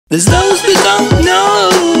There's those that don't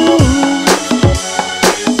know.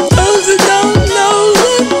 Those that don't know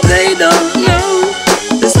that they don't know.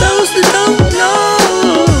 There's those that don't know.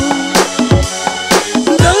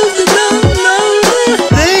 Those that don't know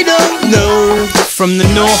that they don't know. From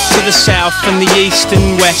the north to the south and the east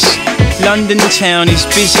and west, London town is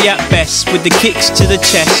busy at best, with the kicks to the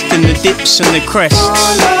chest and the dips and the crest.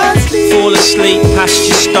 Fall asleep past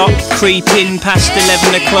your stop, creep in past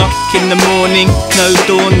 11 o'clock in the morning. No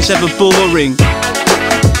dawn's ever boring.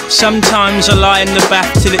 Sometimes I lie in the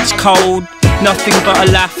bath till it's cold, nothing but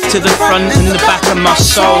a laugh to the front and the back of my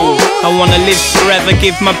soul. I wanna live forever,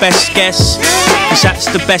 give my best guess, 'cause that's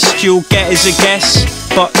the best you'll get as a guess,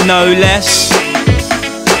 but no less.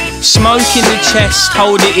 Smoke in the chest,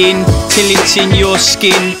 hold it in till it's in your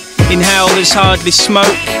skin. Inhale, there's hardly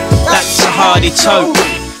smoke, that's a hardy toke.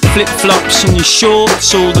 Flip-flops and your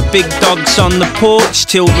shorts, all the big dogs on the porch,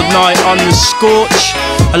 till the night on the scorch,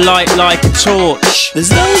 a light like a torch. There's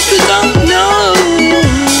those that don't know.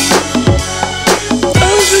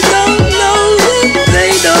 Those that don't know that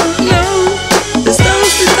they don't know. There's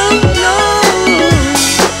those that don't know.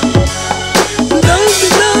 Those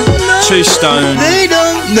that don't know. Two Stone. They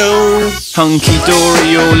don't know.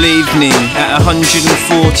 Hunky-dory all evening at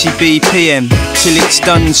 140 BPM, till it's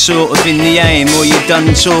done sort of in the AM, or you're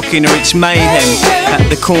done talking or it's mayhem. At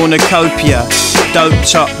the cornucopia,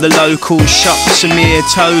 doped up the local shops, a mere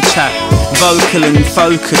toe tap, vocal and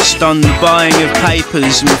focused on the buying of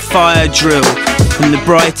papers and fire drill, and the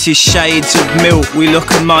brightest shades of milk. We look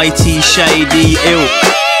a mighty shady ilk.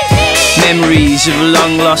 Memories of a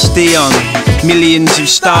long lost eon, millions of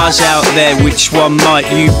stars out there, which one might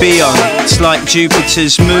you be on? It's like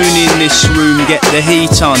Jupiter's moon in this room, get the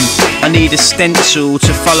heat on. I need a stencil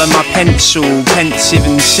to follow my pencil, pensive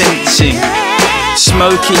and sensing.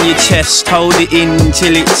 Smoke in your chest, hold it in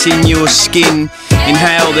till it's in your skin.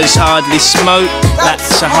 Inhale, there's hardly smoke,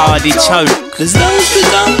 that's a hardy toke. There's those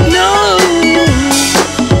that don't know.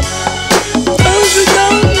 Those that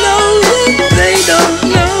don't know that they don't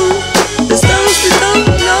know. There's those that don't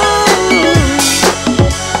know.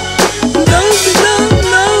 Those that don't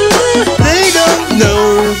know that they don't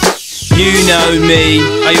know. You know me,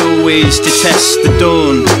 I always detest the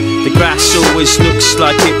dawn. The grass always looks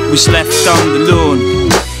like it was left on the lawn.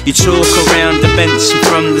 You talk around the Benson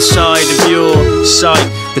from the side of your sight.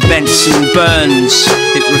 The Benson burns,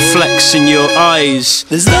 it reflects in your eyes.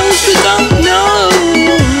 There's those that don't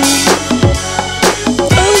know.